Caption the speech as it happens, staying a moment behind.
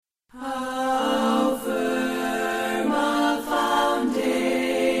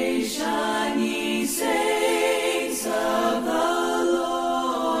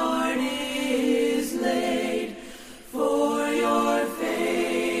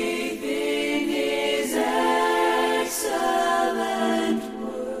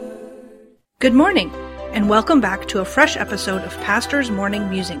Good morning, and welcome back to a fresh episode of Pastor's Morning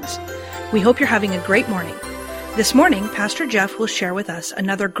Musings. We hope you're having a great morning. This morning, Pastor Jeff will share with us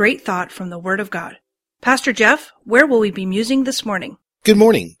another great thought from the Word of God. Pastor Jeff, where will we be musing this morning? Good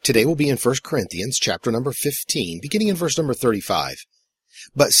morning. Today we'll be in 1 Corinthians chapter number 15, beginning in verse number 35.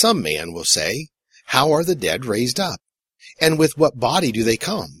 But some man will say, how are the dead raised up? And with what body do they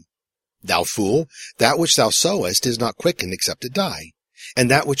come? Thou fool, that which thou sowest is not quickened except it die.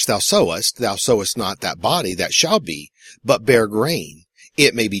 And that which thou sowest not that body that shall be, but bare grain.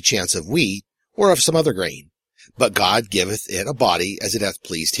 It may be chance of wheat, or of some other grain. But God giveth it a body as it hath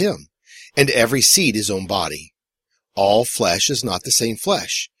pleased him, and every seed his own body. All flesh is not the same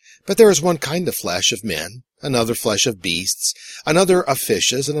flesh, but there is one kind of flesh of men, another flesh of beasts, another of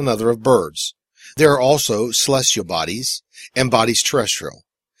fishes, and another of birds. There are also celestial bodies, and bodies terrestrial.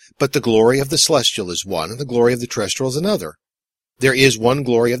 But the glory of the celestial is one, and the glory of the terrestrial is another. There is one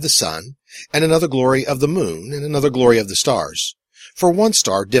glory of the sun, and another glory of the moon, and another glory of the stars. For one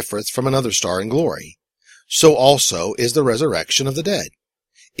star differeth from another star in glory. So also is the resurrection of the dead.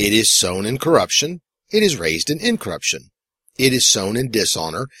 It is sown in corruption, it is raised in incorruption. It is sown in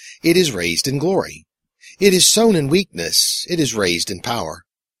dishonor, it is raised in glory. It is sown in weakness, it is raised in power.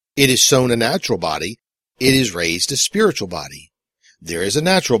 It is sown a natural body, it is raised a spiritual body. There is a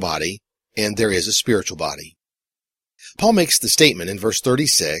natural body, and there is a spiritual body. Paul makes the statement in verse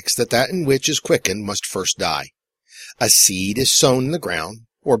 36 that in which is quickened must first die. A seed is sown in the ground,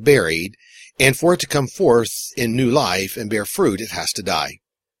 or buried, and for it to come forth in new life and bear fruit, it has to die.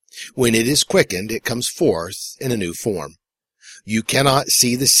 When it is quickened, it comes forth in a new form. You cannot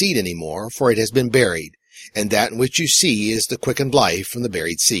see the seed anymore, for it has been buried, and that in which you see is the quickened life from the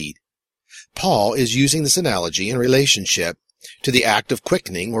buried seed. Paul is using this analogy in relationship to the act of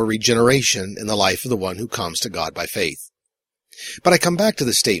quickening or regeneration in the life of the one who comes to God by faith. But I come back to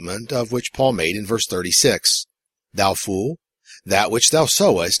the statement of which Paul made in verse 36, Thou fool, that which thou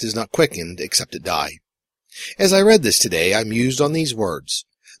sowest is not quickened except it die. As I read this today, I mused on these words.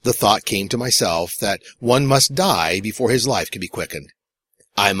 The thought came to myself that one must die before his life can be quickened.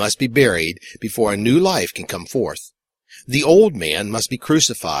 I must be buried before a new life can come forth. The old man must be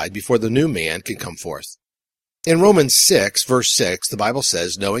crucified before the new man can come forth. In Romans 6, verse 6, the Bible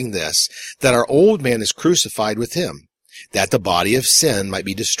says, knowing this, that our old man is crucified with him, that the body of sin might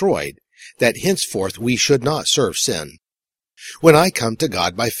be destroyed, that henceforth we should not serve sin. When I come to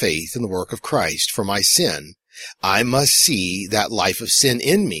God by faith in the work of Christ for my sin, I must see that life of sin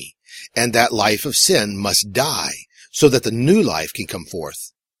in me, and that life of sin must die, so that the new life can come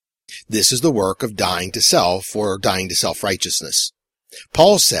forth. This is the work of dying to self, or dying to self-righteousness.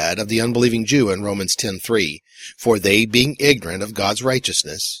 Paul said of the unbelieving Jew in Romans 10:3, For they, being ignorant of God's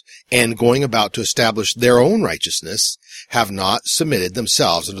righteousness, and going about to establish their own righteousness, have not submitted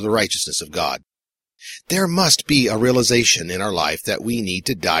themselves unto the righteousness of God. There must be a realization in our life that we need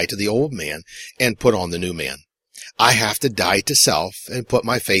to die to the old man and put on the new man. I have to die to self and put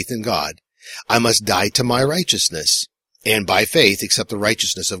my faith in God. I must die to my righteousness, and by faith accept the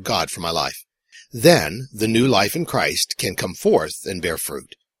righteousness of God for my life. Then the new life in Christ can come forth and bear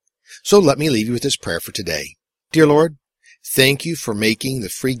fruit. So let me leave you with this prayer for today. Dear Lord, thank you for making the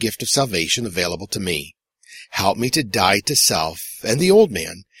free gift of salvation available to me. Help me to die to self and the old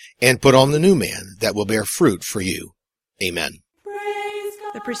man and put on the new man that will bear fruit for you. Amen.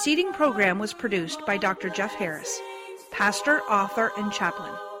 The preceding program was produced by Dr. Jeff Harris, pastor, author, and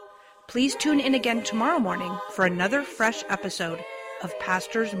chaplain. Please tune in again tomorrow morning for another fresh episode of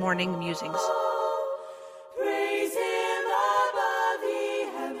Pastor's Morning Musings.